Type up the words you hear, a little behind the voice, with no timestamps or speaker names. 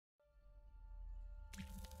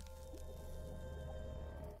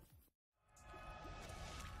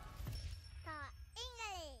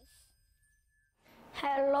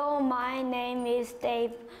my name is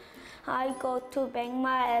Dave. I go to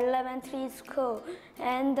Bengma Elementary School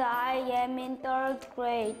and I am in 3rd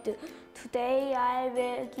grade. Today I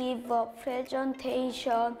will give a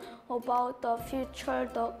presentation about the future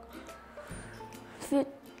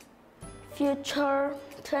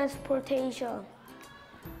transportation.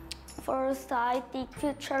 First, I think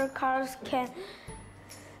future cars can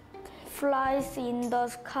fly in the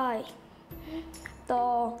sky.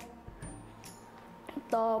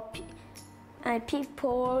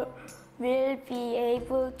 People will be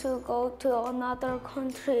able to go to another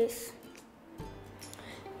countries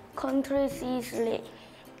easily.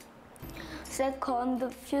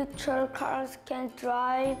 Second, future cars can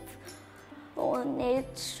drive on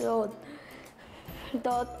its own.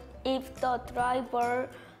 If the driver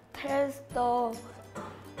tells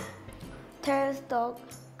the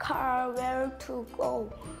car where to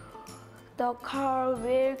go, the car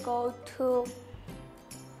will go to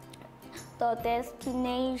the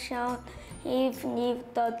destination even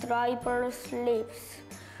if the driver sleeps.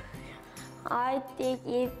 I think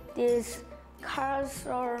if these cars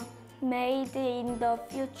are made in the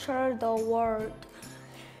future, the world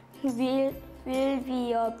will be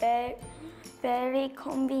a very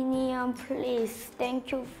convenient place.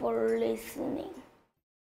 Thank you for listening.